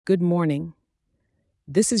Good morning.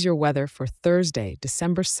 This is your weather for Thursday,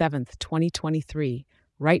 December 7th, 2023,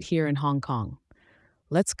 right here in Hong Kong.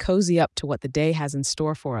 Let's cozy up to what the day has in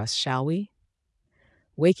store for us, shall we?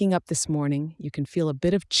 Waking up this morning, you can feel a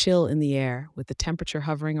bit of chill in the air with the temperature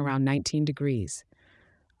hovering around 19 degrees.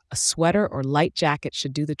 A sweater or light jacket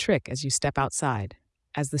should do the trick as you step outside.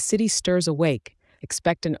 As the city stirs awake,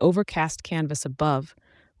 expect an overcast canvas above,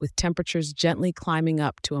 with temperatures gently climbing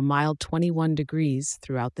up to a mild 21 degrees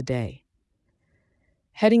throughout the day.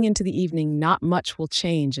 Heading into the evening, not much will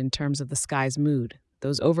change in terms of the sky's mood.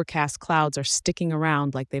 Those overcast clouds are sticking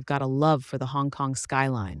around like they've got a love for the Hong Kong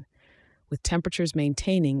skyline, with temperatures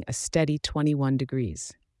maintaining a steady 21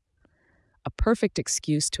 degrees. A perfect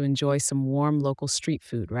excuse to enjoy some warm local street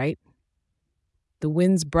food, right? The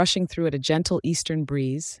wind's brushing through at a gentle eastern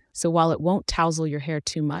breeze, so while it won't tousle your hair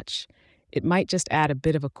too much, it might just add a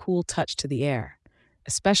bit of a cool touch to the air,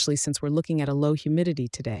 especially since we're looking at a low humidity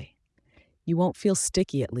today. You won't feel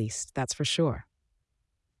sticky, at least, that's for sure.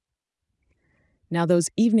 Now, those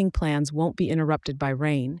evening plans won't be interrupted by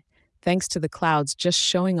rain, thanks to the clouds just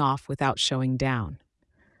showing off without showing down.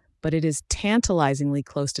 But it is tantalizingly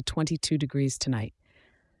close to 22 degrees tonight.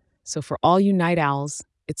 So, for all you night owls,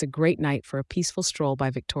 it's a great night for a peaceful stroll by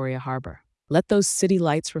Victoria Harbor. Let those city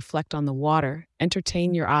lights reflect on the water,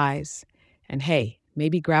 entertain your eyes, and hey,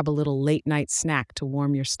 maybe grab a little late night snack to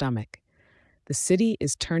warm your stomach. The city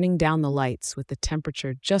is turning down the lights with the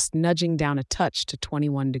temperature just nudging down a touch to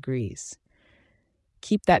 21 degrees.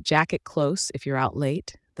 Keep that jacket close if you're out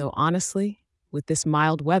late, though honestly, with this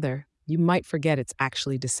mild weather, you might forget it's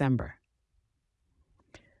actually December.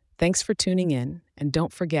 Thanks for tuning in, and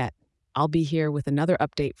don't forget, I'll be here with another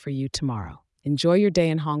update for you tomorrow. Enjoy your day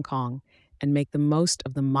in Hong Kong and make the most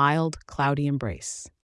of the mild, cloudy embrace.